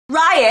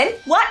Ryan,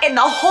 what in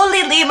the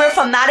holy lemur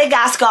from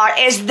Madagascar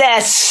is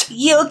this?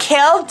 You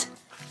killed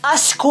a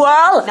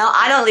squirrel? Now,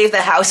 I don't leave the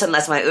house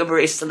unless my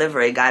Uber Eats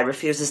delivery guy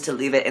refuses to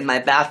leave it in my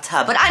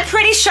bathtub. But I'm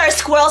pretty sure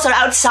squirrels are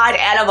outside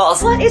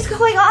animals. What is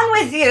going on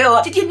with you?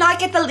 Did you not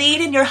get the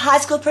lead in your high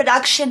school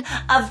production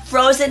of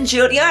Frozen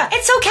Junior?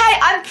 It's okay.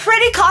 I'm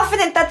pretty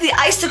confident that the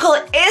icicle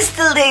is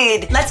the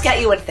lead. Let's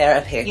get you in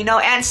therapy. You know,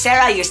 Aunt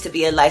Sarah used to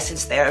be a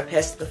licensed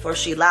therapist before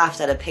she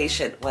laughed at a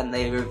patient when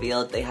they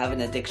revealed they have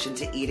an addiction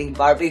to eating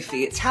Barbie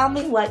feet. Tell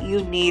me what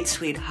you need,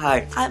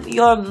 sweetheart. I'm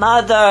your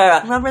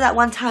mother. Remember that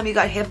one time you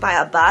got hit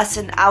by a bus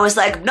and I was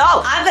like, no,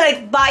 I'm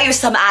gonna buy you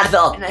some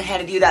Advil. And I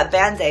handed you that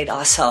Band-Aid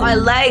also. My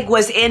leg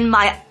was in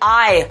my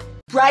eye.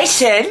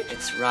 Bryson?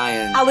 It's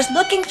Ryan. I was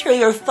looking through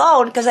your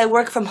phone because I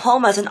work from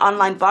home as an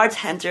online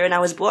bartender and I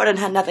was bored and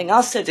had nothing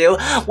else to do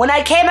when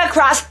I came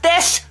across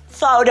this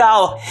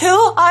photo. Who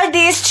are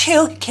these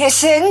two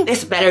kissing?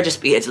 This better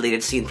just be a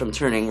deleted scene from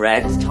Turning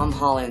Red. It's Tom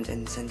Holland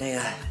and Zendaya.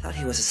 I thought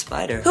he was a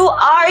spider. Who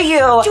are you?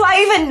 Do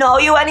I even know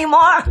you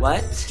anymore?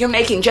 What? You're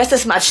making just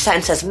as much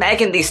sense as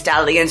Megan Thee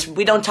Stallions.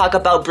 We don't talk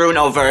about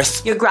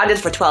Bruno-verse. You're grounded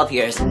for 12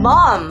 years.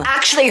 Mom!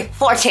 Actually,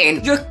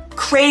 14. You're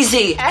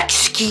crazy.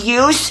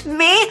 Excuse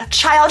me?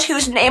 Child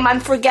whose name I'm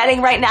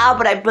forgetting right now,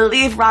 but I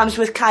believe rhymes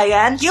with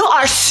Cayenne. You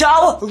are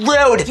so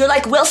rude. You're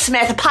like Will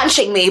Smith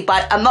punching me,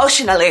 but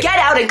emotionally. Get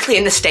out and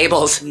clean the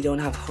stables. We don't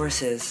have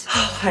horses.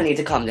 I need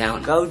to calm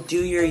down. Go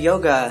do your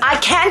yoga. I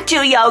can't do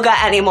yoga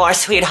anymore,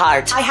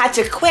 sweetheart. I had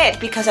to quit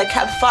because I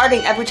kept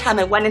farting every time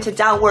I went into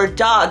downward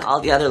dog.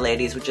 All the other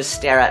ladies would just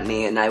stare at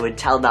me and I would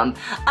tell them,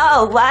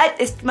 oh, what?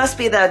 It must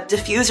be the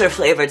diffuser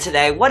flavor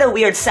today. What a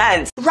weird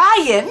sense.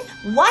 Ryan,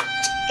 what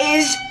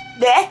is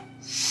this?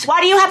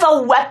 Why do you have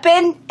a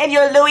weapon in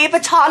your Louis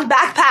Vuitton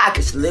backpack?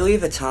 It's Louis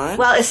Vuitton?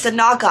 Well, it's the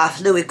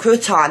knockoff Louis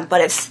Crouton,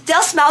 but it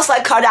still smells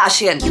like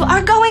Kardashian. You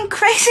are going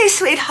crazy,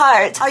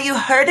 sweetheart. Are you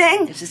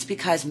hurting? Is this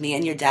because me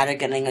and your dad are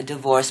getting a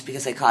divorce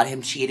because I caught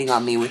him cheating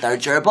on me with our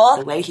gerbil?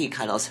 The way he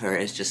cuddles her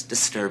is just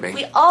disturbing.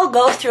 We all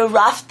go through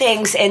rough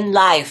things in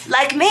life.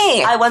 Like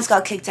me. I once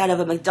got kicked out of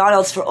a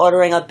McDonald's for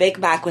ordering a Big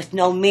Mac with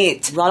no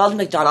meat. Ronald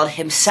McDonald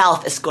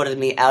himself escorted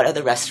me out of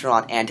the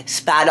restaurant and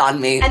spat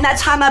on me. And that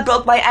time I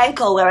broke my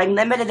ankle wearing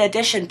limited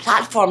edition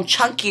platform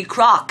chunky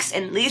Crocs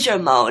in leisure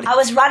mode. I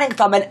was running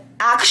from an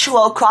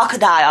actual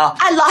crocodile.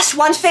 I lost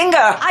one finger.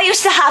 I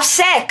used to have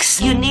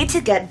 6. You need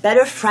to get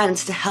better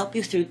friends to help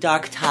you through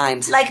dark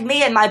times. Like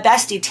me and my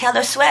bestie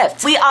Taylor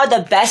Swift. We are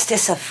the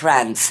bestest of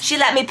friends. She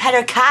let me pet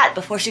her cat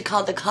before she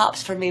called the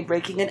cops for me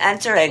breaking and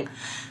entering.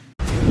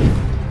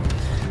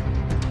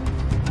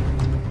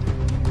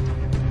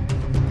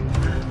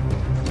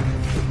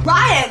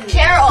 Ryan!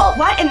 Carol!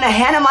 What in the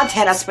Hannah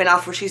Montana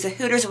spinoff where she's a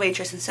Hooters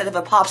waitress instead of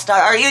a pop star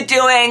are you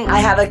doing? I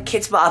have a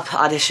Kids Bop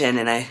audition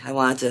and I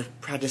wanted to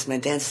practice my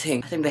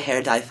dancing. I think the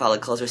hair dye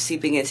follicles are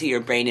seeping into your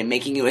brain and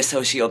making you a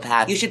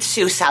sociopath. You should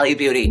sue Sally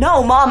Beauty.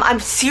 No, Mom,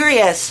 I'm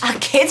serious. A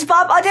Kids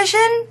Bop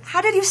audition?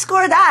 How did you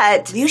score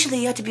that? Usually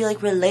you have to be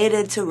like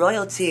related to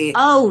royalty.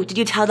 Oh, did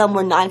you tell them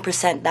we're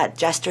 9% that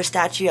jester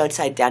statue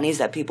outside Denny's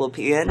that people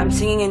pee in? I'm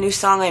singing a new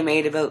song I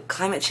made about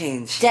climate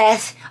change.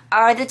 Death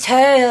are the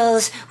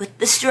turtles with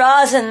the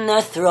straws in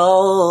their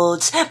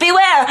throats.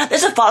 Beware,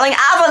 there's a falling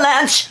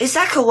avalanche. Is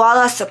that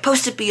koala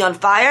supposed to be on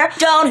fire?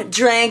 Don't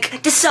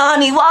drink the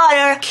sunny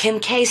water. Kim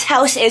K's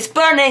house is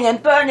burning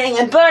and burning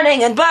and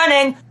burning and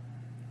burning.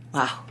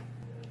 Wow,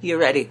 you're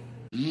ready.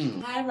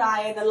 Hi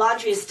Ryan, the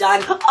laundry is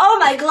done. Oh,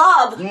 my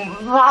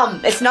glove.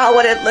 Mom, it's not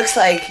what it looks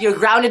like. You're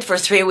grounded for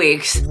 3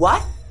 weeks.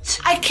 What?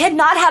 I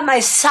cannot have my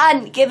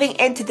son giving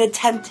in to the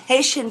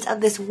temptations of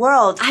this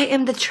world. I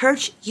am the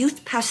church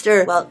youth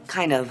pastor. Well,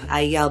 kind of. I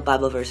yell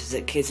Bible verses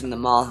at kids in the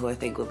mall who I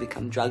think will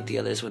become drug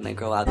dealers when they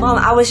grow up. Mom,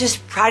 I was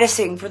just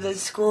practicing for the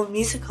school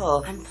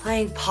musical. I'm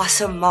playing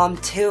Possum Mom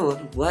too.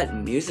 What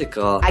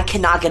musical? I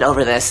cannot get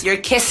over this. You're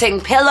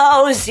kissing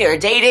pillows, you're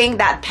dating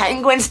that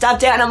penguin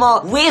stuffed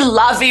animal. We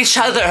love each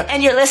other.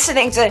 And you're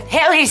listening to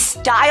Harry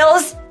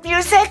Styles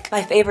music?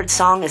 My favorite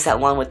song is that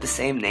one with the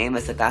same name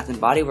as the Bath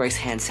 & Body Works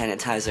hand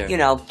sanitizer. You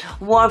know,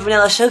 warm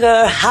vanilla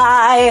sugar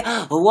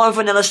high, warm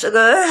vanilla sugar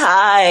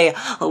high,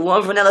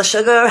 warm vanilla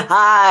sugar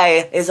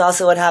high is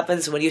also what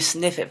happens when you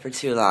sniff it for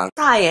too long.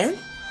 Ryan,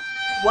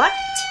 what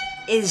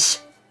is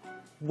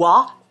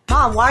what?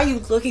 Mom, why are you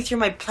looking through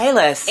my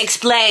playlist?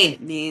 Explain.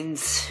 It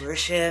means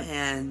worship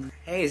and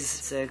praise.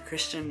 It's a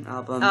Christian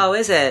album. Oh,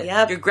 is it?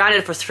 Yep. You're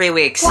grounded for 3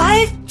 weeks.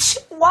 What?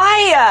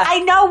 Why? I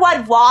know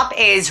what WAP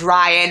is,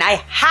 Ryan.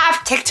 I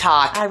have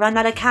TikTok. I run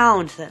that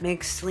account that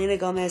makes Selena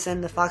Gomez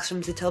and the Fox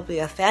from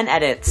Zootopia fan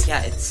edits.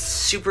 Yeah, it's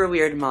super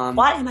weird, Mom.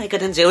 What am I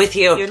gonna do with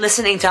you? You're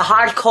listening to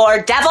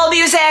hardcore devil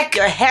music.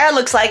 Your hair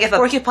looks like if a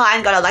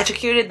porcupine got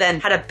electrocuted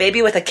then had a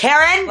baby with a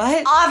Karen.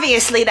 What?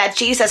 Obviously that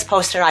Jesus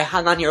poster I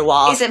hung on your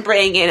wall isn't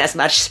bringing in as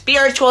much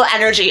spiritual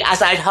energy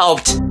as I'd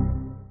hoped.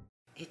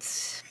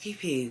 It's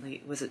creepy.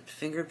 Wait, was it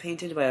finger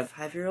painted by a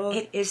 5-year-old?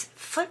 It is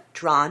foot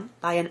drawn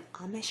by an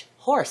Amish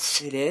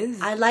horse. It is?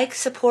 I like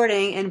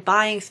supporting and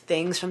buying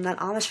things from that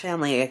Amish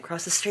family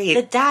across the street.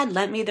 The dad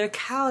lent me their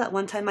cow that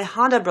one time my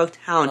Honda broke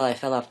down. Well, I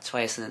fell off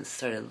twice and it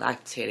started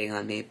lactating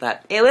on me,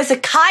 but it was a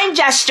kind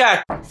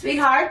gesture.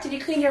 Sweetheart, did you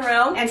clean your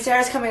room? And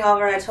Sarah's coming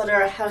over and I told her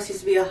our house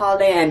used to be a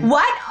Holiday Inn.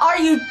 What are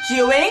you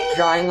doing?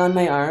 Drawing on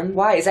my arm.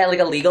 Why? Is that like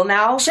illegal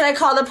now? Should I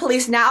call the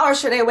police now or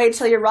should I wait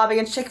till you're robbing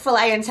a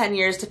Chick-fil-A in 10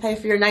 years to pay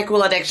for your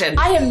NyQuil addiction?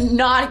 I am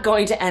not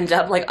going to end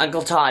up like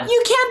Uncle Todd.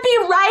 You can't be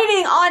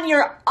writing on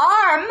your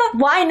arm.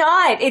 Why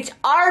not? It's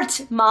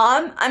art,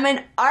 Mom. I'm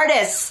an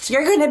artist.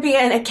 You're gonna be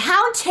an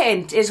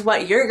accountant is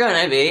what you're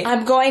gonna be.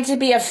 I'm going to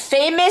be a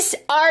famous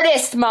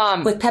artist,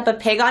 Mom. With Peppa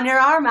Pig on your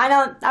arm?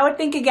 I would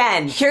think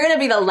again. You're gonna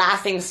be the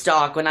laughing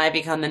stock when I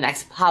become the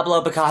next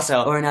Pablo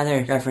Picasso. Or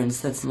another reference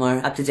that's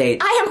more up to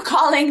date. I am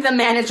calling the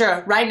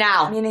manager right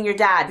now. Meaning your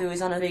dad, Who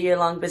is on a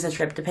year-long business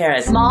trip to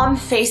Paris. Mom,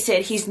 face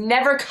it, he's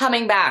never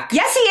coming back.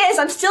 Yes, he is.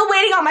 I'm still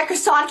waiting on my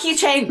croissant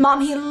keychain.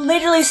 Mom, he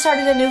literally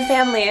started a new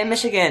family in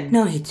Michigan.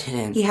 No, he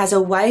didn't. He has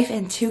a wife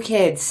and 2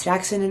 kids,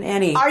 Jackson and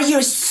Annie. Are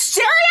you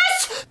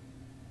serious?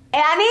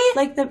 Annie?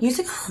 Like the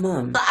music?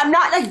 Mom. I'm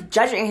not like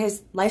judging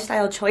his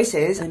lifestyle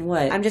choices. And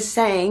what? I'm just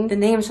saying The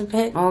name's a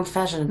bit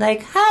old-fashioned.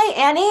 like, hi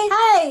Annie,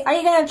 hi. Are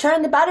you gonna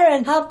churn the butter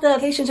and help the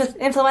patients with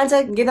influenza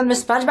and give them the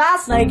sponge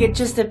baths? Like it's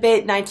just a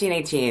bit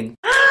 1918.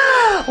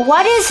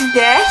 What is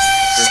this?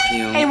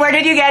 Perfume. And where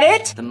did you get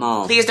it? The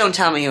mall. Please don't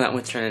tell me you went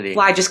with Trinity.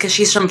 Why, just because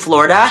she's from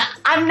Florida?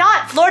 I'm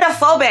not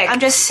Florida-phobic. I'm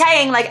just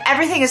saying, like,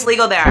 everything is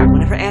legal there.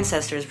 One of her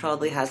ancestors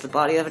probably has the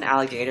body of an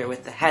alligator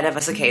with the head of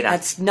a cicada.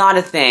 That's not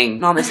a thing.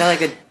 Mom, is that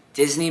like a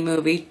Disney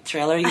movie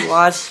trailer you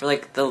watched? For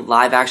like the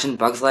live-action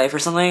Bug's Life or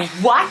something?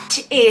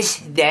 What is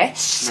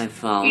this? My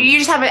phone. You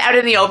just have it out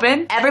in the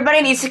open?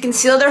 Everybody needs to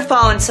conceal their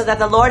phones so that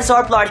the Lord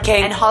Zorp Lord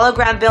King and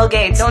hologram Bill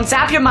Gates don't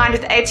zap your mind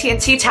with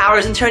AT&T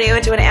towers and turn you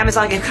into an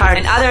Amazon gift card.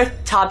 And other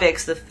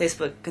topics the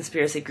Facebook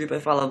conspiracy group I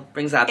follow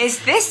brings up.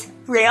 Is this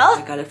real?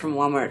 I got it from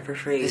Walmart for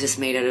free. It's just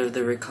made out of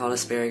the recalled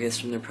asparagus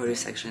from their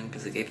produce section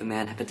because it gave a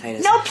man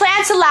hepatitis. No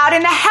plants allowed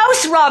in the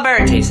house,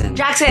 Robert! Jason.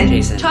 Jackson.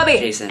 Jason. Toby.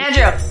 Jason.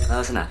 Andrew.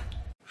 Close enough.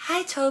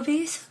 Hi,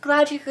 Toby. So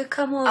glad you could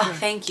come over. Oh,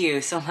 thank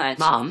you so much.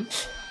 Mom,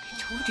 I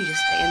told you to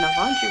stay in the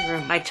laundry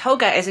room. My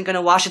toga isn't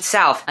gonna wash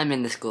itself. I'm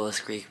in the school's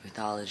Greek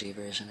mythology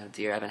version of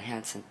Dear Evan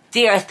Hansen.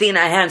 Dear Athena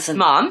Hansen.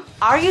 Mom,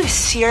 are you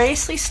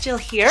seriously still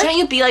here? Shouldn't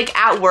you be like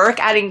at work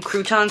adding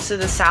croutons to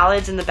the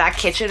salads in the back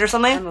kitchen or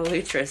something? I'm a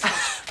waitress.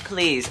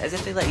 Please, as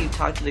if they let you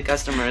talk to the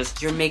customers.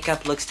 Your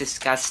makeup looks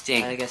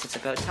disgusting. I guess it's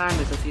about time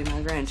as a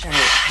female Grinch.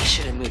 I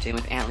should have moved in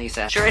with Aunt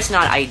Lisa. Sure, it's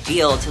not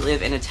ideal to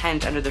live in a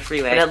tent under the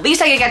freeway, But at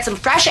least I can get some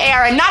fresh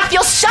air and not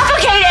feel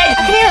suffocated! I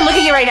can't even look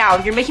at you right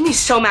now. You're making me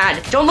so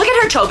mad. Don't look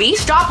at her, Toby.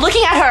 Stop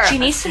looking at her. she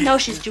needs to know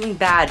she's doing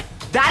bad.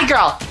 Bad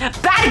girl!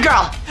 Bad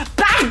girl!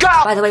 Bad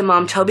girl! By the way,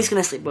 Mom, Toby's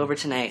gonna sleep over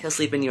tonight. He'll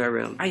sleep in your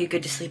room. Are you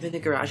good to sleep in the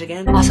garage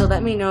again? Also,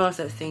 let me know if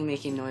that thing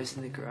making noise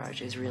in the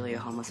garage is really a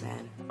homeless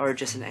man or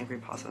just an angry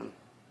possum.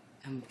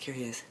 I'm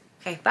curious.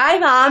 Okay, bye,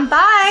 Mom.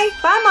 Bye.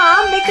 Bye,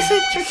 Mom. Make us a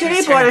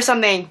charcuterie board or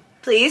something.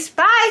 Please.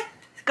 Bye.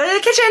 Go to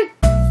the kitchen.